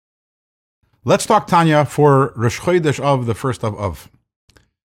Let's talk Tanya for Rosh Chodesh of the first of.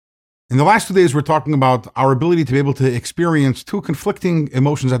 In the last 2 days, we're talking about our ability to be able to experience two conflicting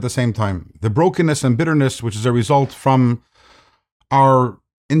emotions at the same time. The brokenness and bitterness, which is a result from our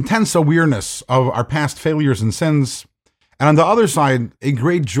intense awareness of our past failures and sins. And on the other side, a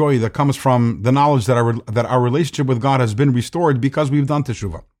great joy that comes from the knowledge that our relationship with God has been restored because we've done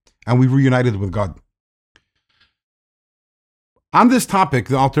teshuvah and we've reunited with God. On this topic,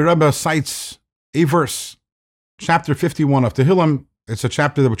 the Alter Rebbe cites a verse, chapter 51 of Tehillim. It's a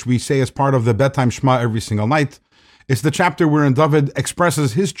chapter which we say as part of the bedtime Shema every single night. It's the chapter wherein David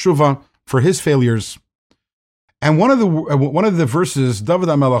expresses his teshuvah for his failures. And one of the verses, David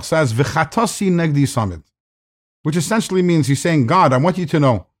HaMelech says, "V'chatasi negdi samid," which essentially means he's saying, God, I want you to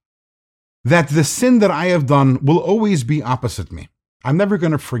know that the sin that I have done will always be opposite me. I'm never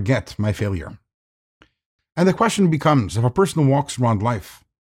going to forget my failure. And the question becomes, if a person walks around life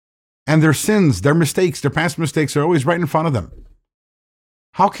and their sins, their mistakes, their past mistakes are always right in front of them,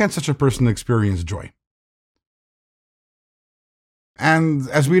 how can such a person experience joy? And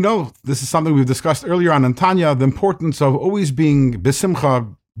as we know, this is something we've discussed earlier on in Tanya, the importance of always being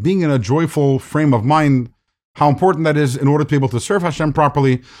besimcha, being in a joyful frame of mind, how important that is in order to be able to serve Hashem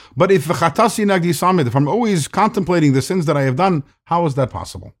properly. But if I'm always contemplating the sins that I have done, how is that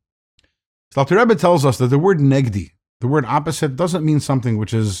possible? So Alter Rebbe tells us that the word negdi, the word opposite, doesn't mean something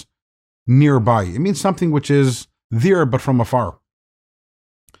which is nearby. It means something which is there but from afar.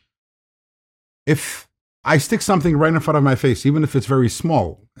 If I stick something right in front of my face, even if it's very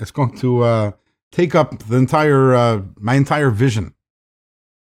small, it's going to take up my entire vision.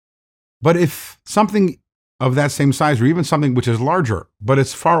 But if something of that same size, or even something which is larger, but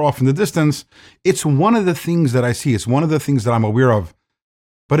it's far off in the distance, it's one of the things that I see. It's one of the things that I'm aware of,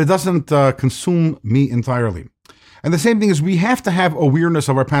 but it doesn't consume me entirely. And the same thing is we have to have awareness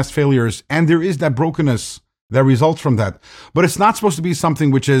of our past failures, and there is that brokenness that results from that. But it's not supposed to be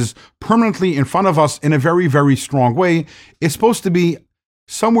something which is permanently in front of us in a very, very strong way. It's supposed to be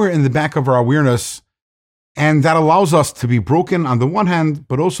somewhere in the back of our awareness, and that allows us to be broken on the one hand,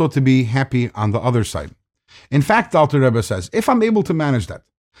 but also to be happy on the other side. In fact, Alter Rebbe says, if I'm able to manage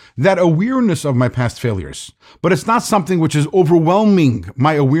that awareness of my past failures, but it's not something which is overwhelming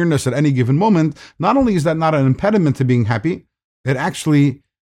my awareness at any given moment, not only is that not an impediment to being happy, it helps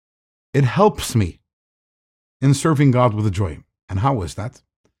me in serving God with joy. And how is that?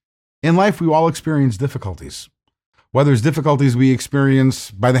 In life, we all experience difficulties. Whether it's difficulties we experience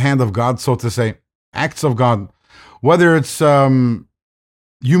by the hand of God, so to say, acts of God, whether it's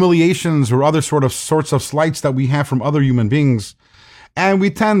humiliations or other sorts of slights that we have from other human beings, and we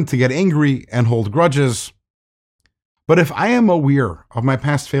tend to get angry and hold grudges. But if I am aware of my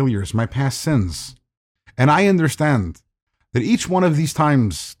past failures, my past sins, and I understand that each one of these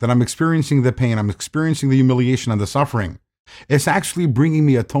times that I'm experiencing the pain, I'm experiencing the humiliation and the suffering, it's actually bringing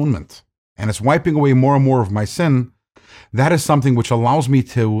me atonement, and it's wiping away more and more of my sin, that is something which allows me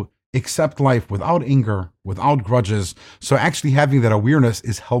to accept life without anger, without grudges. So actually having that awareness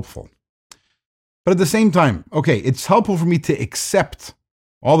is helpful. But at the same time, okay, it's helpful for me to accept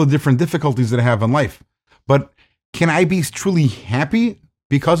all the different difficulties that I have in life. But can I be truly happy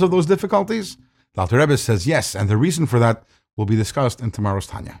because of those difficulties? The Alter Rebbe says yes, and the reason for that will be discussed in tomorrow's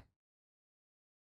Tanya.